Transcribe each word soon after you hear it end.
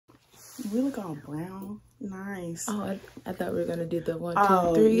We look all brown. Nice. Oh, I thought we were gonna do the 1, 2,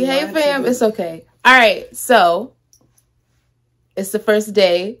 Oh, 3. yeah, Hey fam, it's okay. All right, so it's the first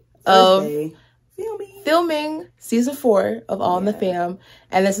day of filming season 4 of All in the Fam,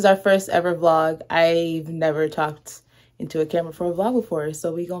 and this is our first ever vlog. I've never talked into a camera for a vlog before,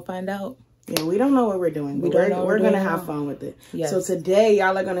 so we gonna find out. Yeah, we don't know what we're doing. We're gonna have fun with it. Yes. So today,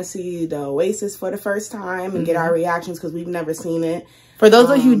 y'all are gonna see the Oasis for the first time and get our reactions because we've never seen it. For those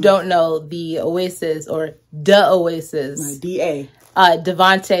of you who don't know, the Oasis or the Oasis, DA.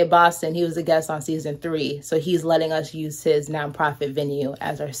 Devontae Boston, he was a guest on season 3, so he's letting us use his nonprofit venue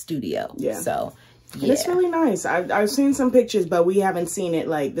as our studio. Yeah. So. Yeah. It's really nice. I've seen some pictures, but we haven't seen it.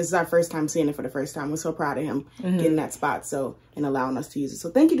 Like, this is our first time seeing it for the first time. We're so proud of him getting that spot and allowing us to use it. So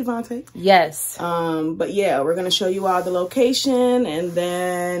thank you, Devontae. Yes. But yeah, we're going to show you all the location, and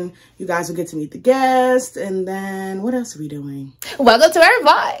then you guys will get to meet the guest. And then what else are we doing? Welcome to our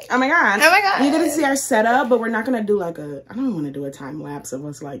vlog. Oh my God. Oh my God. You're going to see our setup, but we're not going to do like I don't want to do a time lapse of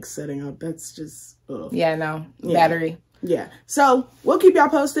us like setting up. That's just, ugh. Yeah, no. Yeah. Battery. Yeah. So we'll keep y'all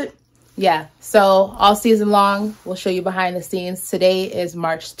posted. Yeah, so all season long, we'll show you behind the scenes. Today is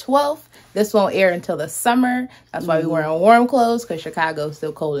March 12th. This won't air until the summer. That's why we're wearing warm clothes, because Chicago's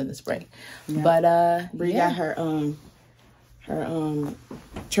still cold in the spring. Yeah. But Bree got her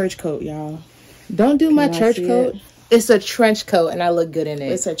church coat, y'all. Don't do my church coat. It's a trench coat, and I look good in it.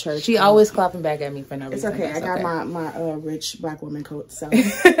 It's a church She coat. always clapping back at me for no reason. It's okay. I got my rich black woman coat, so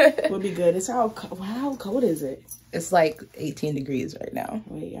we'll be good. It's how cold is it? It's like 18 degrees right now.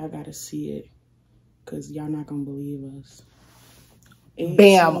 Wait, y'all gotta see it, because y'all not gonna believe us. 18.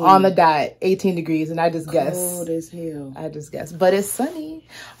 Bam, on the dot, 18 degrees, and I just guessed. Cold as hell. I just guessed, but it's sunny.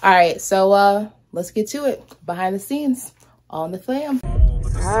 All right, so let's get to it. Behind the scenes, All in the Fam.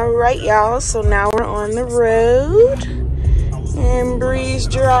 All right, y'all, so now we're on the road, and Bree's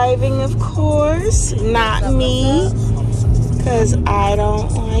driving, of course, not me, because I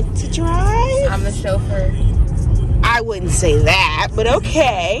don't like to drive. I'm the chauffeur. I wouldn't say that, but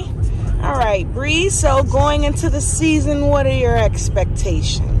okay. All right, Bree, so going into the season, what are your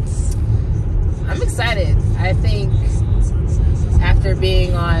expectations? I'm excited. I think after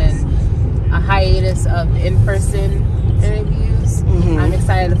being on a hiatus of in-person interviews, I'm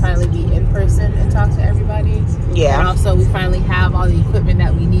excited to finally be in person and talk to everybody. Yeah. And also, we finally have all the equipment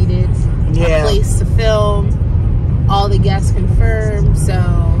that we needed. A place to film, all the guests confirmed. So,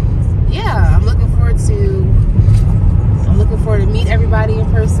 yeah, I'm looking forward to meet everybody in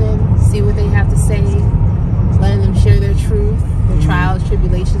person, see what they have to say, letting them share their truth, the trials,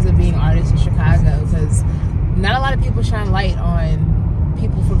 tribulations of being artists in Chicago, because not a lot of people shine light on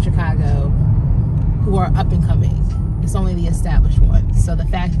people from Chicago who are up and coming. It's only the established ones. So the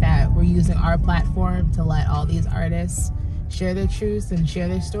fact that we're using our platform to let all these artists share their truths and share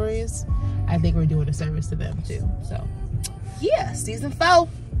their stories, I think we're doing a service to them too. So yeah, season 4.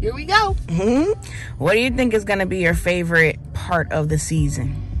 Here we go. What do you think is going to be your favorite part of the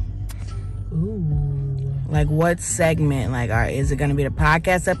season? Ooh. Like, what segment? Like, is it going to be the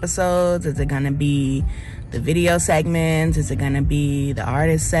podcast episodes? Is it going to be the video segments? Is it going to be the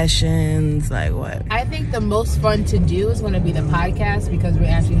artist sessions? Like, what? I think the most fun to do is going to be the podcast, because we're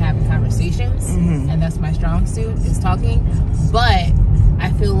actually having conversations, and that's my strong suit, is talking. But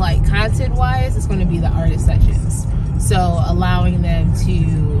I feel like content-wise, it's going to be the artist sessions. So allowing them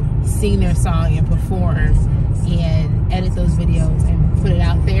to sing their song and perform and edit those videos and put it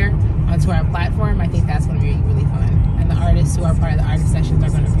out there onto our platform, I think that's going to be really fun. And the artists who are part of the artist sessions are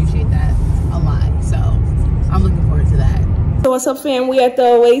going to appreciate that a lot. So I'm looking forward to that. So what's up, fam? We at the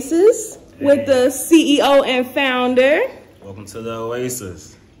Oasis with the CEO and founder. Welcome to the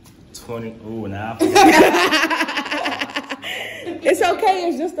Oasis. Now. It's okay.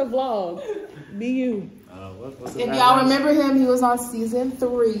 It's just a vlog. Be you. If y'all remember him, he was on season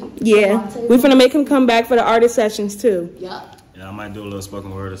 3. Yeah, we're finna make him come back for the artist sessions too. Yep. Yeah, I might do a little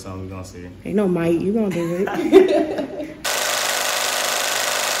spoken word or something. We're gonna see. Ain't no might. You gonna do it. I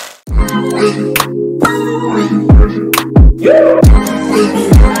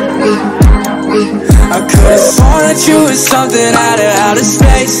could've sworn that you was something out of outer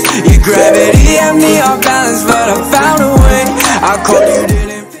space. Your gravity had me off balance, but I found a way. I called you, didn't.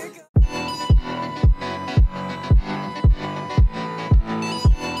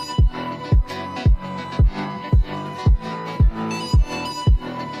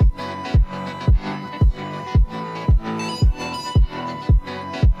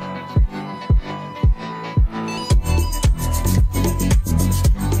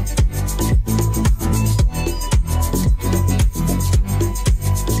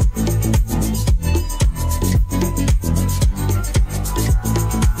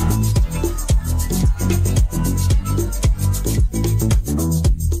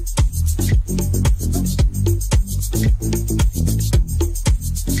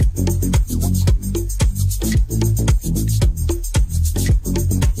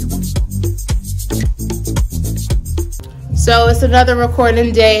 So it's another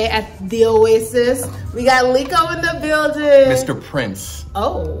recording day at the Oasis. We got Lico in the building. Mr. Prince.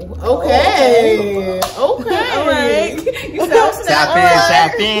 Oh, okay. Okay. All right. You sound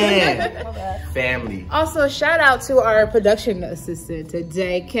Tap in. Family. Also, shout out to our production assistant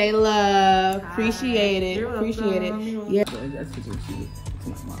today, Kayla. Appreciate it. Appreciate it. Yeah.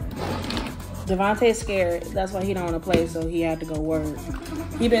 Devontae's scared. That's why he don't want to play, so he had to go work.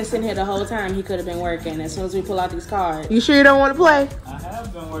 He been sitting here the whole time. He could have been working. As soon as we pull out these cards. You sure you don't want to play? I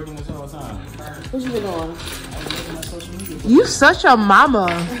have been working this whole time. What you been doing? I've been looking at social media. You such a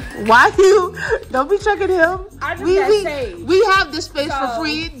mama. Why you don't be checking him? I just got saved. We have this space for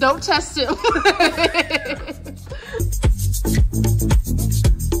free. Don't test him.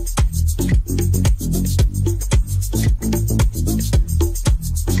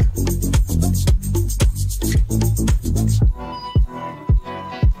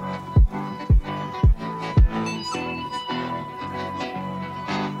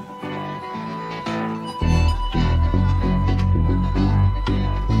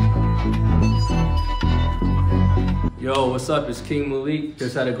 Yo, what's up? It's King Malik.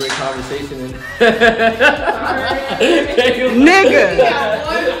 Just had a great conversation. Nigga,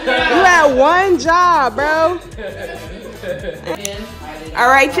 you had one job, bro. All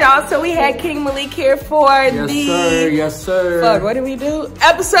right, y'all. So we had King Malik here for Yes, sir. Fuck, what did we do?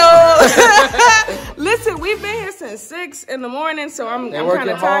 Episode. Listen, we've been here since 6 in the morning, so I'm kind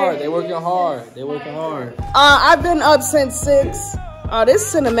of tired. They working hard. I've been up since 6. Oh, this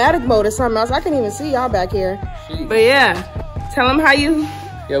cinematic mode is something else. I can't even see y'all back here. Jeez. But yeah, tell them how you...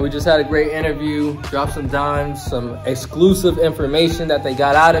 Yeah, we just had a great interview. Dropped some dimes, some exclusive information that they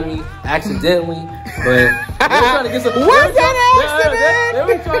got out of me accidentally. But they were trying to get some... What's that accident? They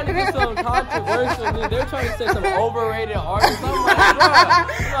were trying to get some controversial. They were trying to say some overrated artists. I'm like, bro,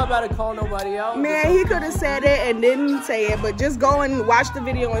 I'm not about to call nobody out. Man, he could have said it and didn't say it, but just go and watch the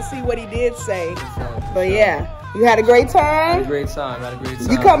video and see what he did say. But yeah. You had a great time? Had a great time.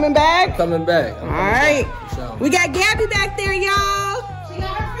 You coming back? I'm coming back. All right. We got Gabby back there, y'all. She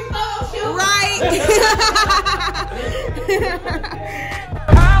got her free photo shoot. Right.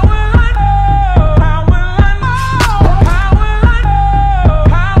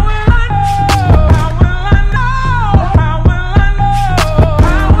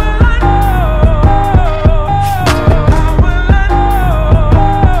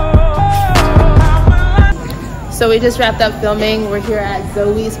 So we just wrapped up filming. We're here at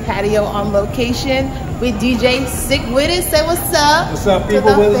Zoe's patio on location with DJ Sick With It. Say what's up. What's up,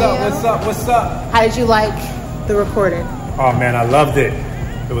 people? What's up? How did you like the recording? Oh man, I loved it.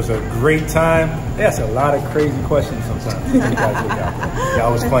 It was a great time. They asked a lot of crazy questions sometimes. You guys look out there. Yeah,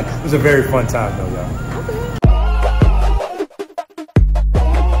 it was fun. It was a very fun time though, y'all.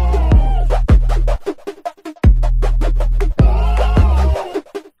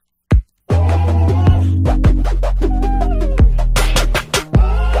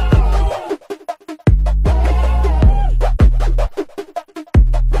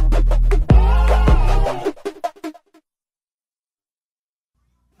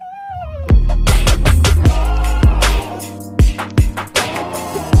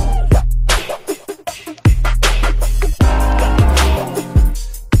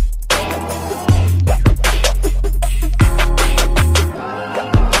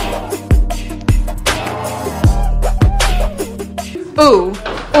 Ooh,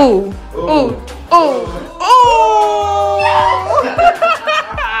 ooh, ooh, ooh, ooh.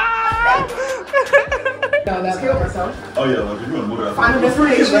 Oh yeah, look, you want to move it. Final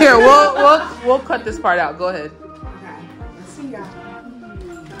destination. Here, we'll cut this part out. Go ahead. Okay. Let's see y'all.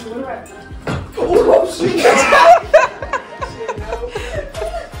 Oh shit!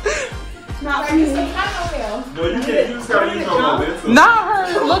 Not me. No, you can't. You just gotta use your momentum. Not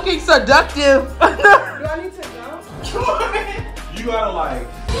her looking seductive. Do I need to go? You gotta like.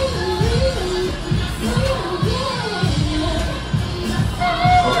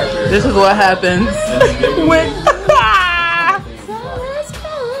 Okay, this is what happens when.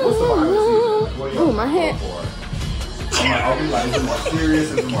 Oh, my head. I'll be like, is it more serious?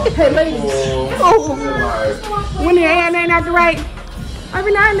 Is it more hey, ladies. When the hand ain't acting right,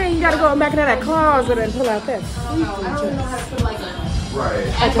 every now and then you gotta go back into that closet and pull out that. Right.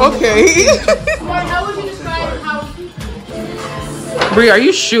 Okay. How would you describe how? Bree, are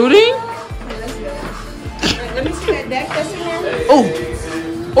you shooting? Let me see that deck that's in there. Oh.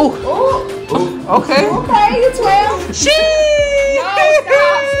 Oh. Okay. Okay, you 12. She. No,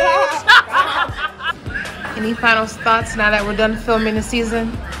 stop. Any final thoughts now that we're done filming the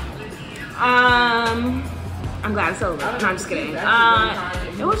season? I'm glad it's over. No, I'm just kidding.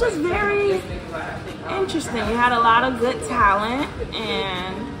 It was just very interesting. We had a lot of good talent,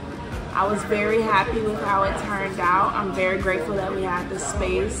 and I was very happy with how it turned out. I'm very grateful that we had the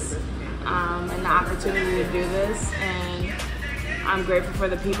space and the opportunity to do this, and I'm grateful for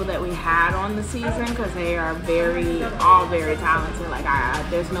the people that we had on the season because they are all very talented. Like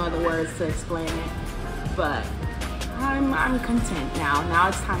there's no other words to explain it, but I'm content now. Now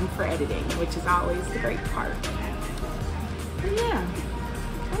it's time for editing, which is always the great part. But yeah,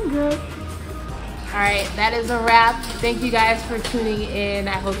 I'm good. All right, that is a wrap. Thank you guys for tuning in.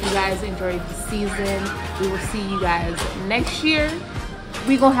 I hope you guys enjoyed the season. We will see you guys next year.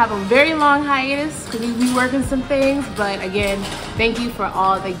 We're gonna have a very long hiatus because we'll be working some things, but again, thank you for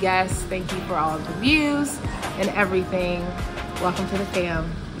all the guests. Thank you for all the views and everything. Welcome to the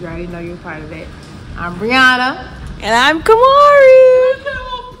fam. You already know you're part of it. I'm Brianna. And I'm Kamari.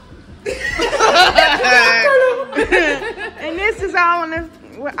 And this is all on the.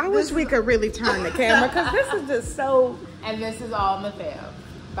 Well, I wish we could really turn the camera because this is just so. And this is all in the fam.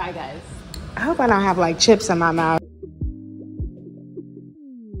 Bye, guys. I hope I don't have like chips in my mouth.